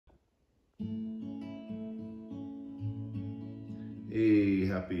Hey,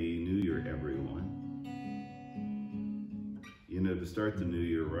 Happy New Year, everyone. To start the new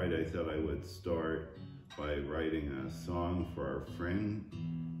year right, I thought I would start by writing a song for our friend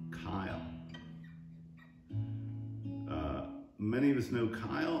Kyle. Many of us know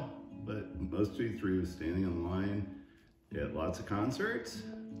Kyle, but most of you three was standing in line at lots of concerts.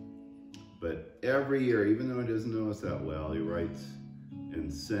 But every year, even though he doesn't know us that well, he writes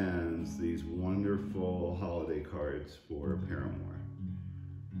and sends these wonderful holiday cards for Paramore.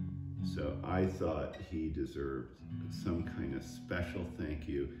 So I thought he deserved some kind of special thank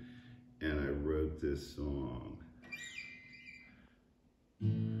you, and I wrote this song.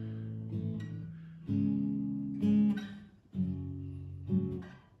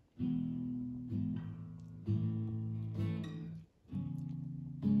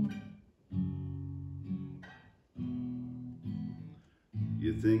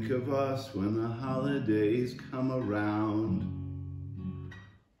 You think of us when the holidays come around,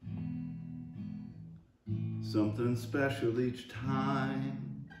 something special each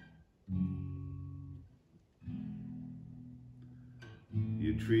time.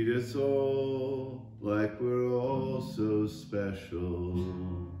 You treat us all like we're all so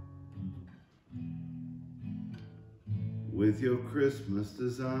special with your Christmas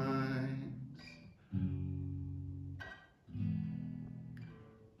designs.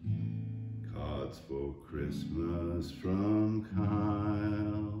 Cards for Christmas from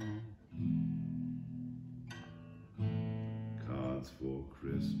Kyle. Cards for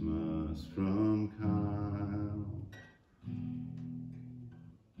Christmas from Kyle.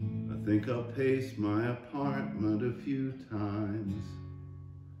 I think I'll pace my apartment a few times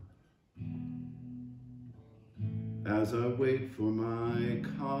as I wait for my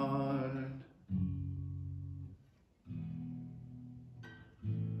card.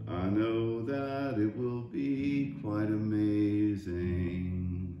 I know that it will be quite amazing.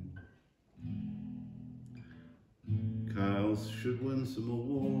 Kyle should win some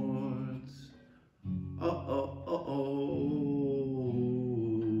awards.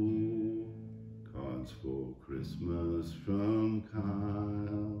 Cards for Christmas from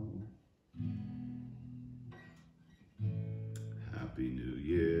Kyle. Happy New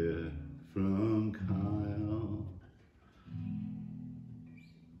Year from Kyle.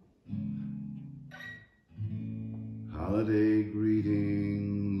 Holiday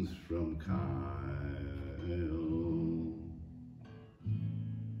greetings from Kyle.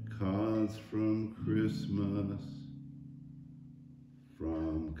 Cards from Christmas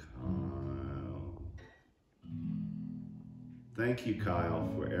from Kyle. Thank you, Kyle,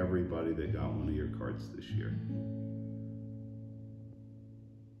 for everybody that got one of your cards this year.